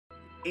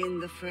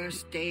In the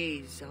first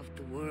days of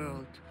the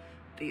world,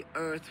 the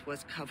earth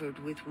was covered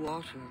with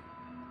water.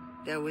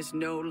 There was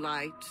no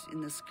light in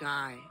the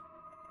sky,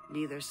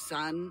 neither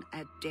sun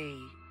at day,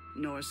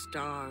 nor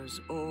stars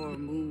or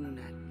moon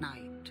at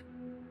night.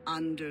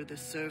 Under the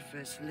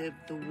surface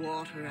lived the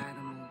water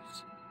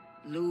animals: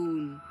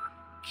 loon,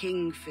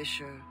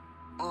 kingfisher,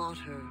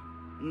 otter,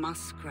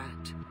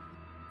 muskrat.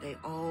 They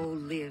all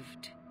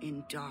lived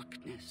in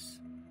darkness.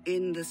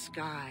 In the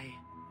sky,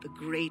 the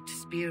Great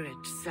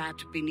Spirit sat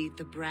beneath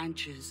the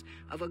branches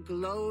of a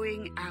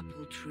glowing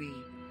apple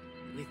tree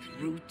with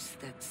roots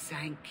that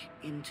sank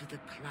into the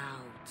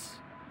clouds.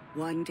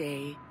 One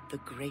day, the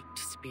Great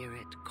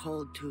Spirit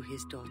called to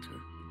his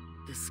daughter,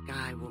 the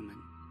Sky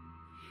Woman.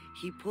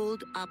 He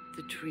pulled up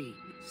the tree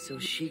so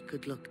she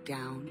could look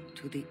down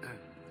to the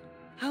earth.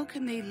 "How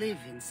can they live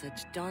in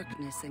such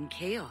darkness and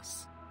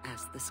chaos?"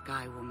 asked the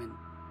Sky Woman.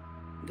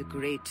 The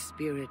Great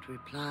Spirit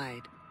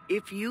replied,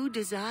 "If you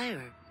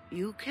desire,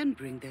 you can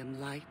bring them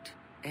light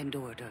and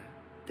order."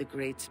 The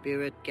Great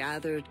Spirit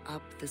gathered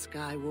up the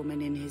Sky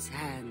Woman in his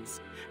hands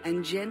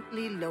and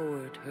gently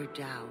lowered her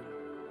down.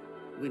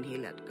 When he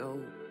let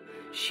go,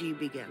 she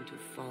began to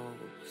fall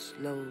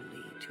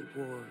slowly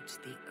towards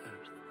the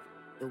earth.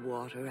 The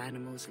water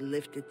animals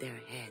lifted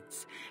their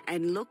heads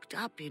and looked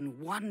up in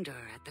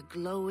wonder at the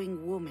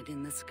glowing woman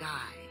in the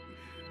sky.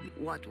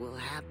 "What will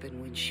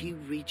happen when she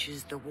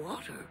reaches the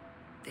water?"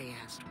 they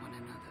asked one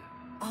another.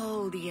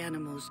 All the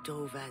animals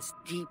dove as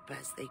deep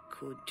as they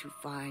could to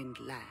find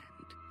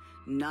land.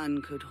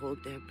 None could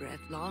hold their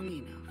breath long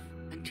enough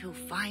until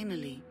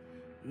finally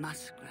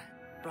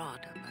Muskrat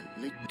brought up a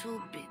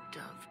little bit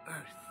of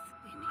earth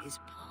in his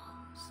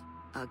paws.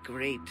 A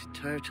great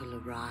turtle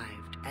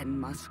arrived,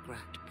 and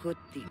Muskrat put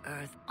the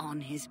earth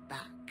on his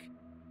back.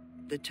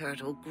 The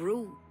turtle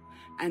grew,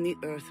 and the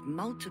earth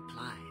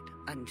multiplied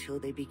until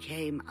they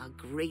became a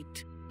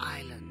great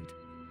island,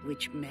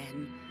 which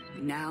men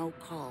now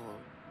call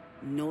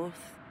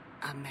North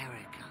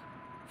America.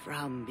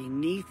 From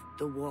beneath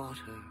the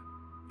water,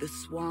 the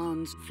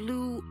swans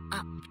flew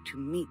up to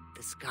meet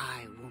the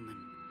Sky Woman.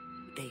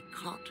 They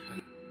caught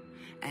her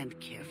and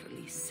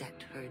carefully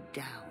set her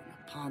down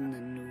upon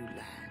the new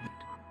land.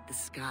 The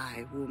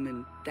Sky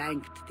Woman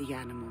thanked the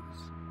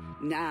animals.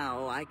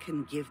 "Now I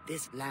can give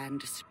this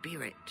land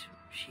spirit,"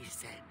 she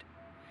said.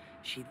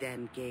 She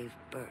then gave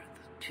birth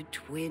to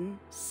twin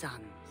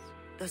sons.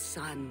 The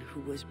son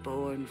who was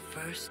born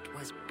first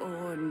was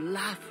born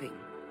laughing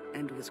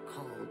and was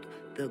called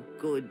the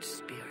Good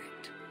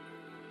Spirit.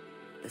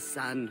 The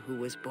son who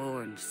was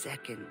born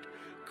second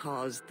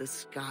caused the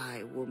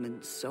Sky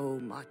Woman so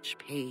much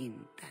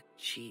pain that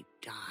she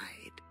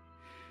died.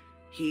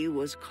 He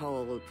was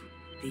called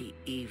the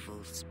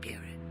Evil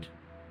Spirit.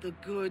 The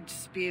Good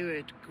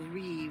Spirit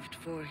grieved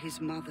for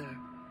his mother,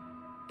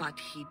 but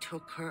he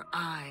took her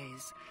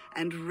eyes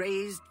and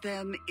raised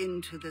them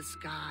into the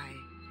sky,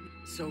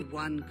 so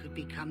one could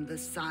become the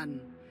sun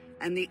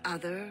and the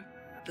other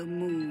the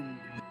moon.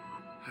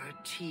 Her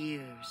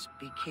tears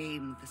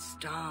became the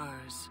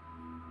stars.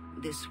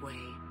 This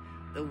way,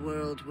 the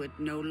world would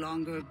no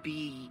longer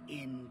be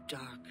in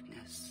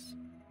darkness.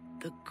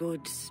 The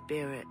Good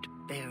Spirit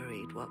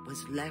buried what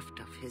was left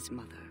of his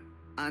mother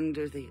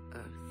under the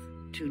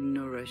earth to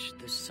nourish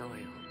the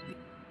soil.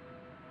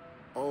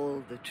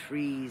 All the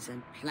trees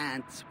and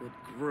plants would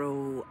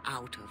grow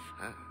out of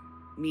her.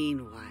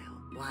 Meanwhile,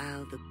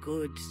 while the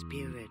Good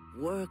Spirit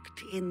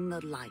worked in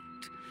the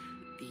light,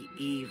 the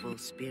Evil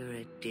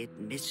Spirit did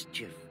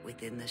mischief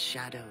within the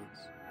shadows.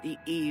 The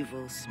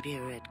Evil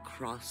Spirit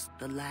crossed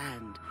the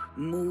land,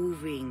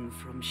 moving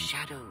from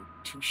shadow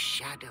to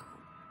shadow.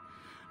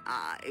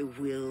 "I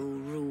will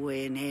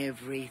ruin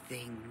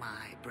everything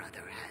my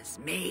brother has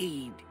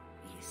made,"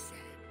 he said.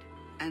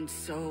 And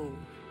so,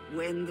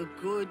 when the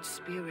Good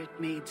Spirit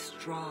made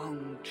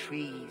strong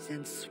trees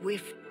and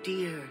swift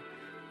deer,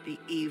 the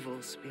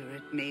Evil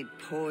Spirit made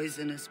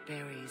poisonous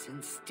berries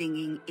and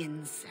stinging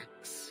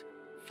insects.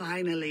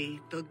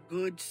 Finally, the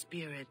Good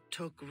Spirit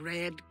took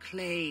red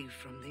clay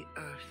from the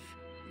earth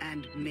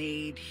and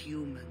made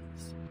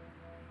humans.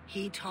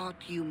 He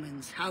taught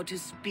humans how to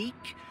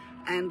speak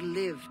and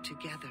live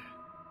together.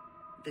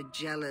 The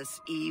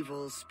jealous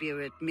Evil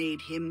Spirit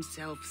made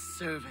himself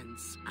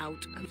servants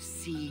out of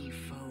sea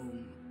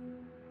foam.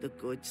 The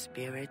Good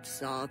Spirit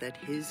saw that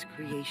his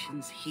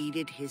creations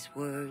heeded his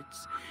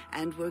words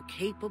and were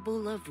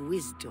capable of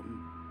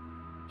wisdom.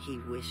 He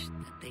wished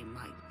that they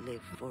might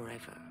live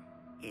forever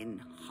in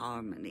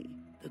harmony.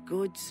 The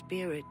Good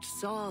Spirit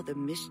saw the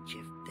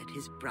mischief that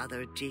his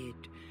brother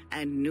did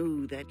and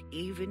knew that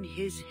even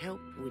his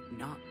help would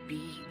not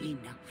be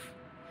enough.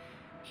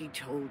 He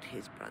told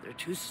his brother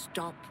to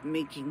stop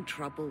making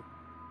trouble,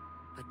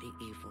 but the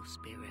Evil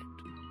Spirit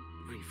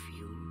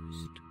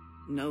refused.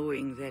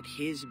 Knowing that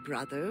his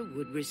brother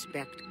would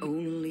respect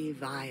only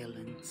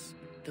violence,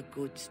 the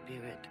Good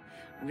Spirit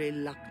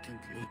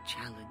reluctantly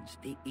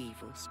challenged the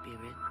Evil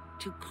Spirit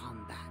to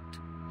combat.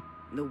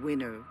 The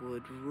winner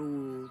would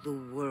rule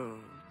the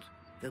world.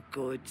 The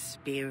Good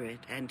Spirit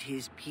and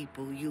his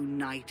people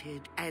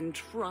united and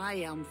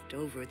triumphed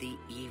over the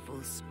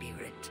Evil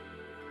Spirit.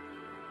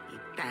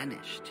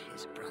 banished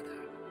his brother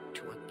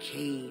to a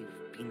cave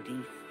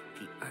beneath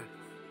the earth.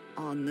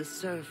 On the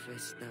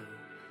surface, though,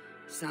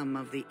 some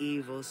of the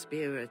evil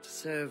spirit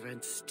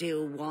servants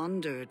still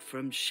wandered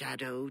from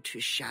shadow to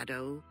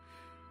shadow.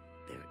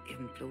 Their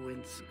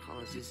influence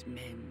causes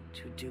men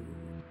to do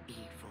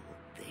evil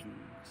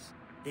things.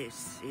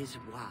 This is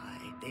why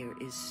there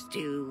is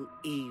still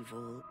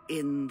evil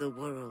in the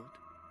world.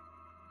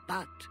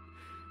 But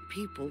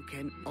people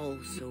can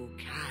also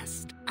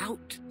cast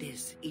out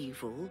this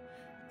evil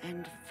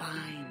and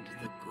find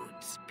the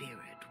good spirit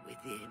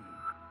within.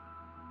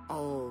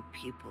 All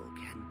people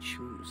can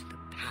choose the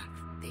path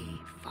they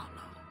follow.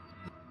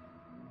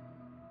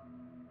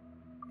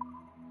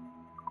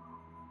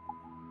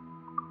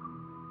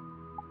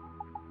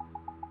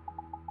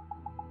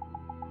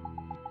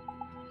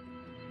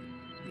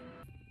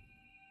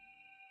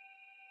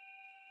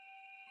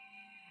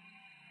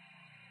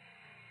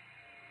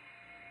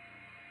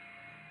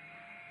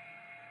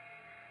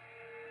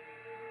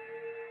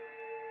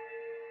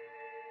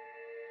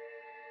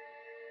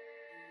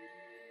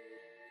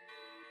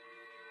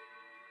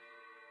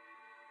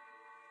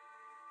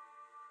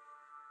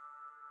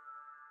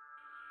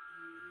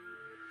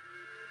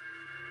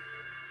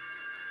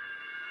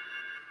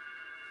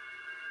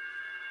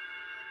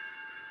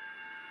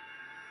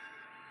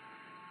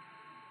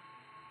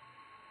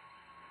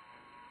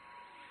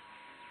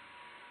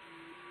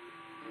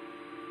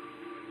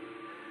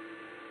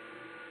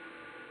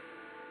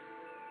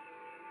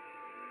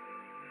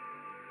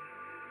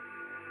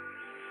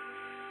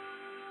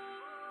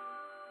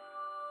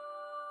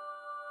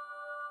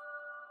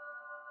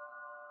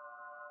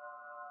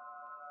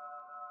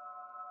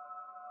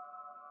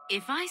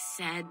 If I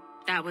said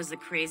that was the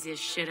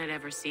craziest shit I'd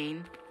ever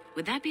seen,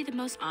 would that be the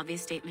most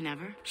obvious statement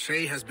ever?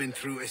 Shay has been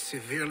through a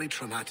severely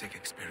traumatic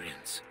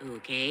experience.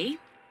 Okay.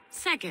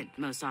 Second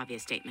most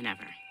obvious statement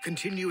ever.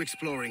 Continue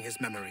exploring his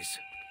memories.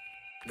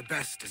 The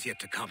best is yet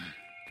to come.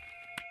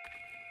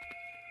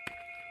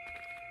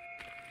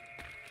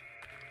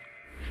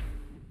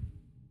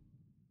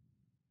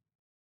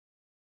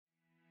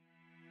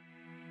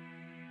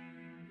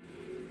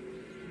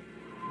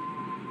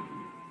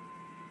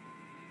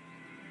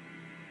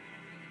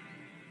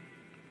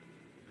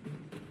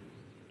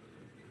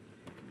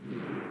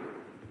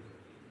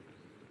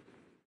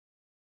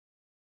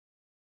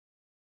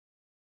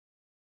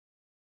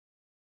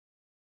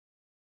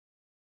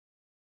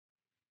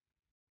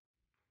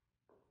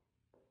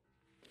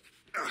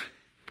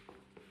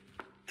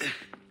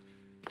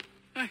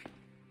 Hi.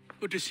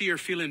 Good to see you're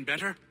feeling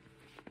better.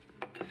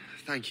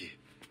 Thank you.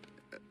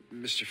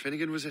 Mr.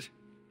 Finnegan, was it?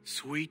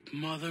 Sweet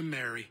Mother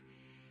Mary.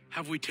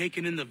 Have we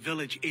taken in the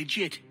village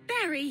idiot?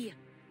 Barry!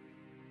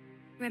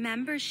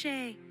 Remember,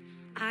 Shay,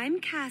 I'm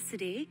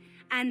Cassidy,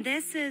 and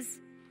this is...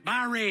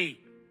 Barry!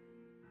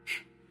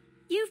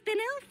 You've been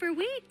ill for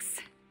weeks.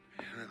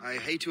 I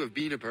hate to have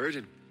been a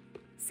burden.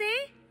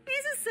 See?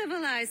 He's a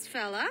civilized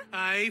fella.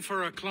 Aye,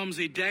 for a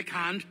clumsy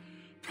deckhand.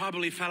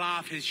 Probably fell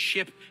off his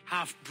ship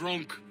half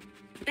drunk.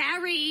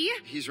 Barry!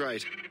 He's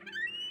right.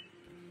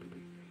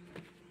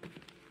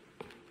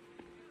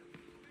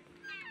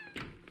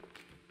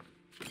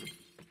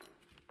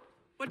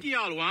 What do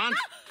y'all want?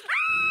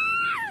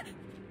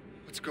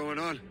 What's going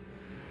on?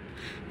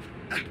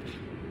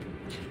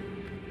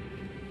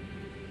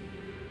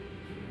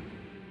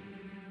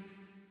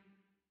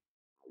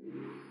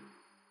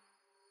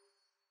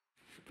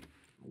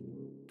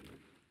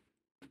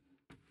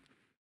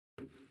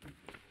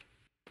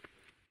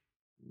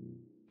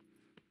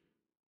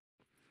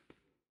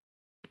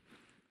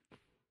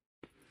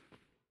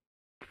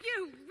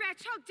 You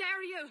wretch, how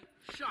dare you!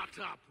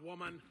 Shut up,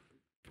 woman.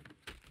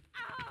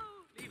 Ow!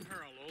 Leave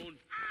her alone.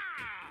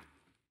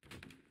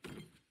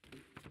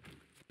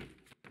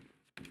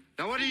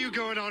 Now what are you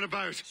going on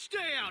about? Stay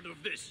out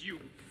of this, you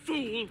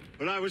fool.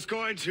 Well, I was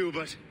going to,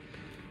 but...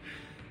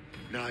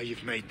 Now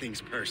you've made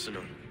things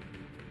personal.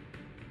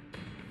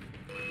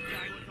 Die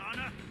with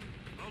honor?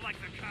 Oh, like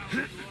the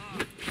coward you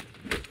are.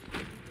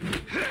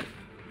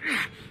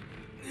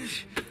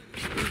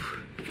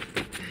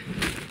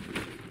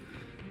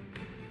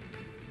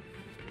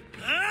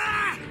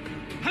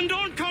 And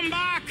don't come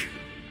back!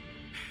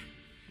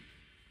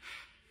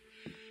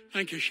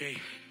 Thank you, Shay.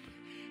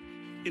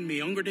 In my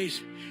younger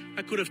days,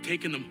 I could have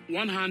taken them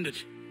one-handed.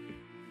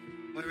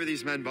 Why were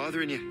these men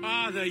bothering you?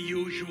 The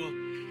usual.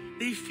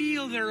 They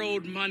feel they're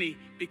owed money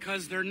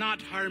because they're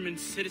not harming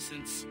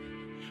citizens.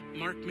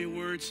 Mark me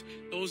words,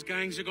 those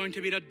gangs are going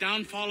to be the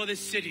downfall of this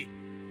city.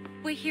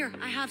 Wait here,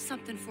 I have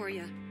something for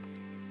you.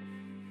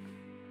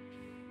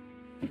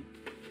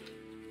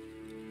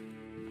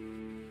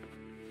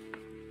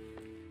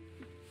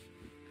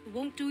 It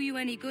won't do you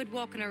any good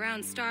walking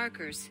around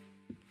Starkers.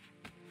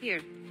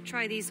 Here,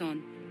 try these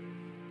on.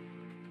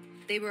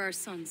 They were our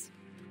sons.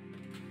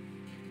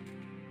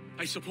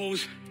 I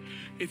suppose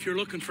if you're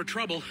looking for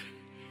trouble,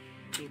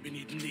 you'll be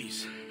needing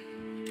these.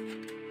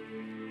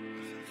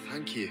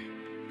 Thank you.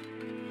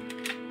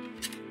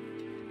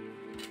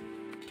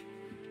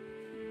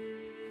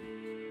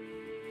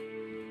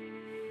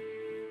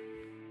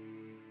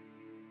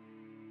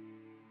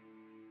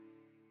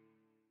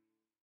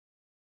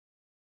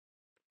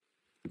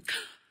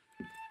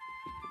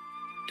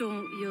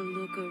 Don't you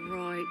look a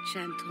right,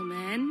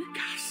 gentlemen?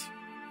 Gas.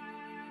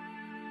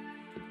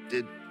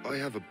 Did I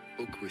have a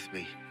book with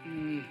me?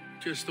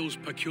 Just those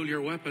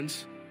peculiar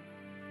weapons.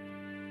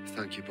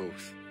 Thank you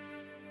both.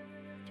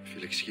 If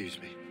you'll excuse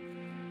me.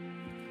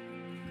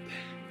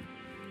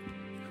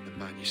 The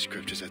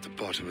manuscript is at the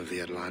bottom of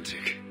the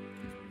Atlantic.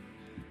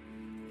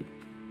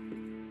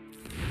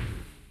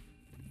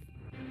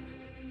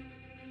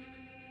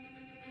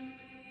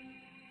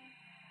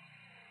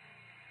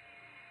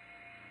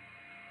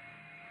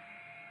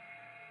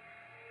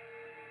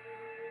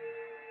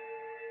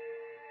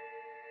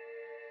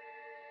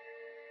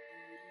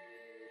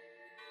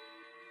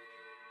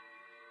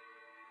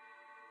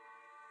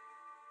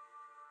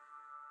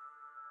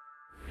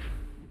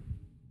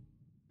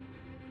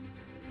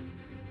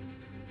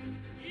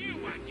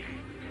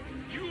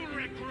 You'll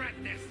regret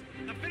this.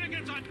 The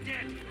Finnegans are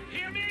dead.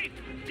 Hear me?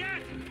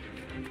 Dead!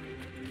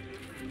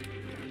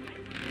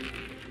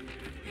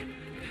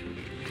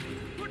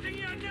 Putting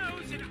your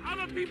nose in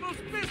other people's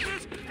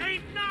business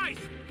ain't nice!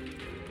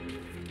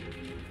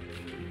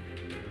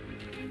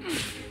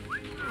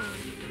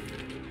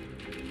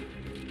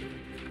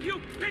 You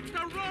picked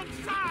the wrong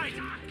side!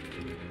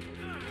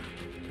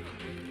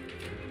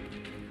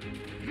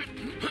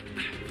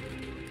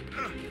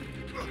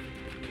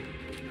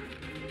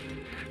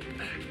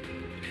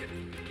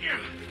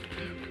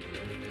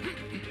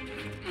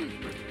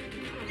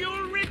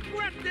 You'll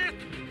regret this!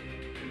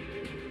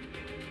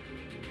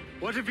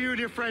 What have you and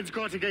your friends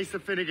got against the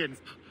Finnegans?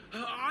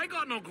 I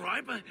got no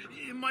gripe.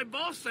 My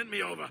boss sent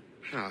me over.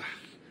 Ah,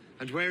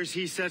 and where is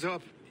he set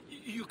up?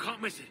 You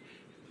can't miss it.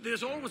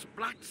 There's always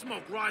black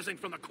smoke rising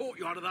from the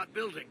courtyard of that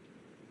building.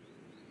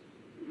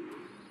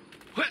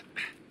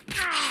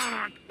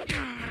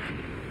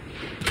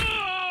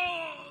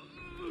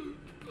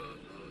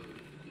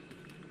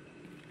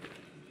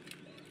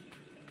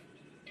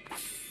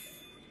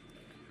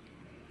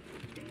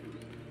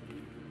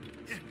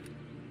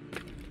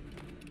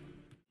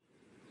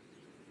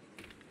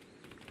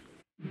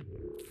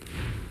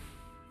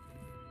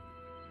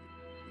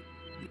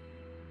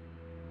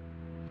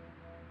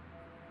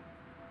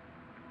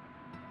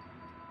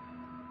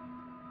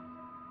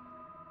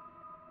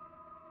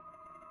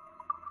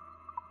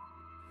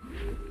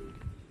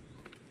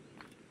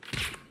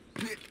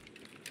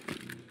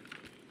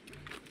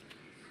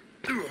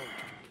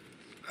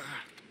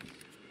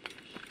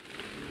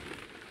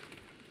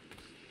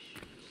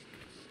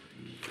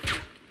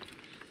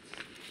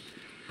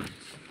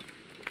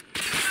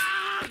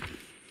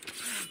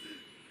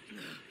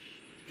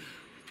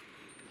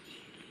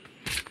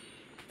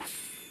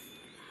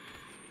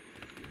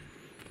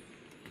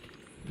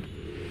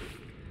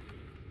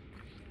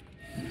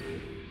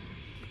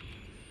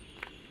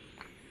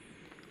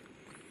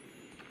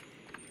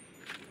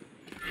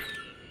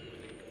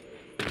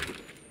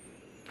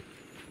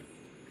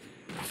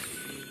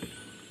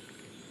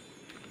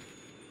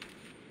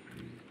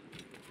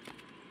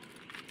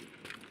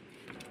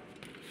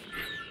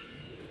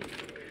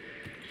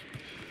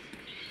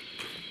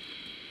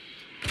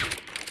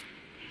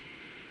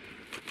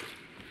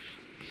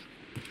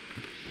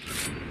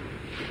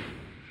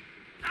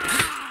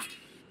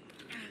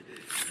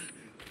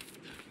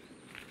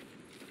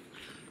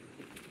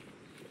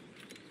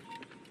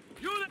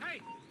 Hey,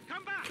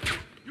 come back!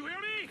 You hear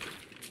me?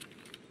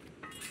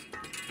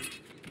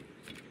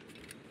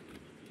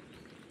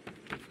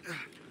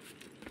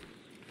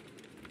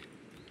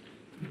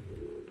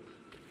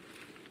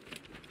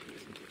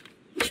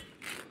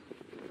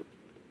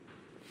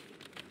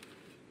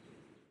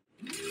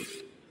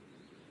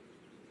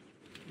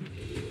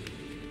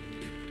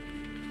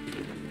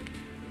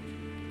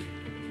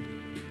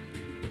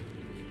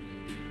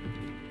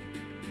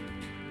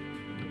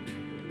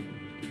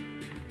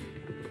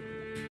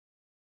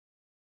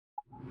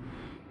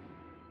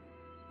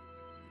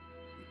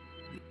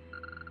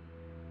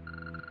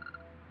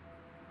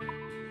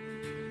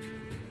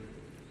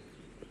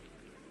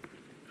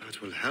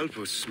 That will help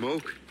us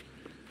smoke.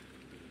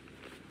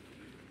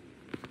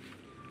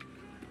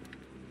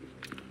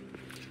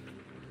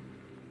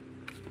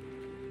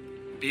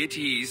 Be at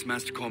ease,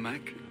 Master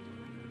Cormac.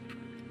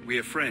 We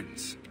are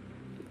friends.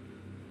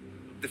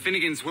 The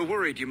Finnegans were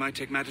worried you might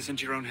take matters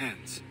into your own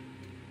hands.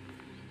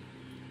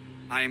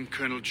 I am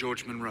Colonel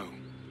George Monroe.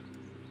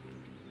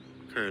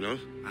 Colonel?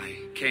 I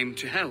came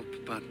to help,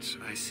 but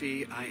I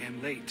see I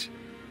am late.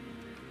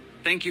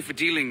 Thank you for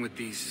dealing with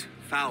these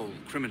foul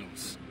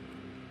criminals.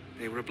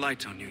 They were a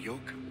blight on New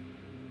York.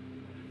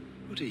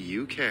 What do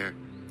you care?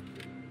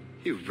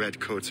 You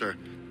redcoats are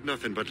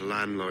nothing but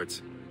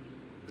landlords.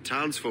 The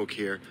townsfolk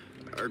here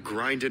are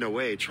grinding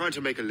away, trying to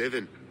make a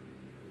living.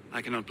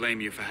 I cannot blame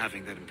you for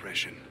having that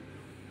impression.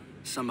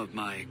 Some of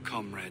my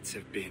comrades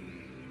have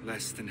been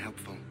less than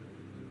helpful.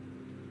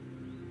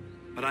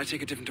 But I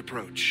take a different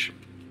approach.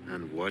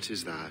 And what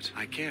is that?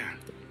 I care.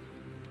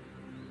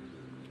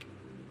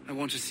 I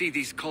want to see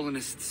these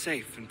colonists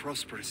safe and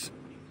prosperous.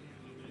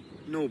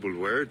 Noble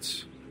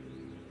words.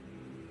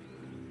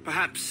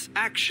 Perhaps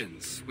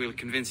actions will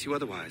convince you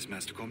otherwise,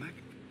 Master Cormac.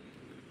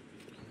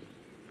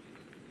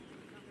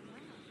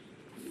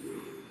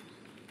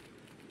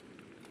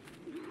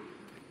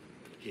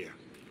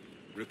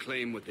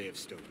 Reclaim what they have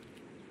stolen.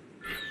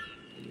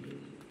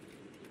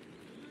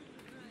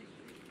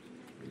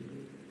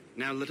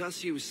 Now let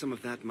us use some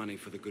of that money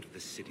for the good of the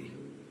city.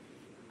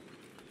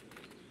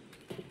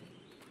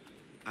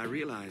 I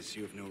realize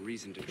you have no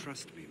reason to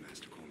trust me,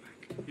 Master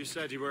Cormac. You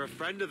said you were a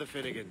friend of the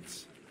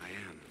Finnegans. I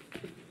am.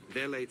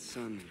 Their late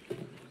son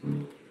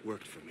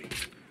worked for me.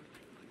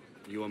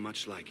 You are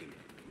much like him.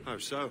 How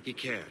so? He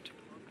cared,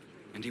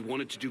 and he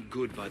wanted to do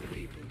good by the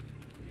people.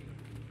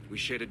 We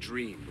shared a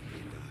dream, he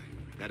and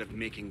I, that of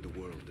making the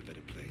world a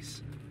better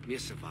place. Mere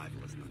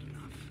survival is not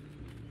enough.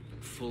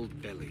 Full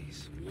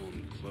bellies,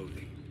 warm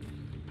clothing.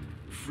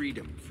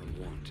 Freedom from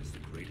want is the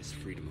greatest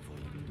freedom of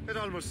all. It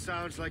almost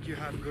sounds like you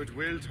have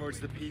goodwill towards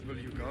the people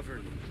you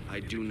govern. I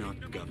do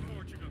not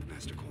govern,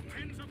 Master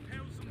Cormac.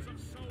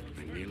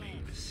 I merely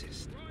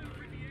assist.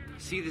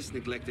 See this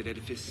neglected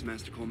edifice,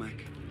 Master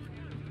Cormac?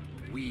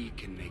 We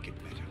can make it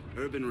better.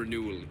 Urban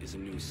renewal is a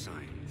new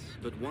science,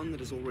 but one that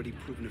has already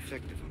proven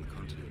effective on the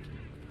continent.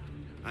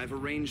 I've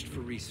arranged for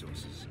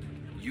resources.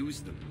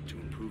 Use them to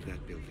improve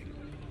that building.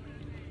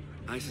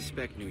 I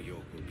suspect New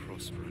York will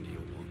prosper under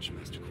your watch,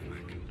 Master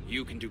Cormac.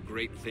 You can do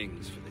great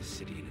things for this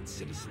city and its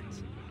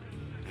citizens.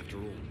 After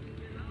all,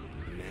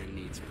 a man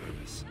needs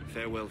purpose.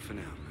 Farewell for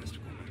now.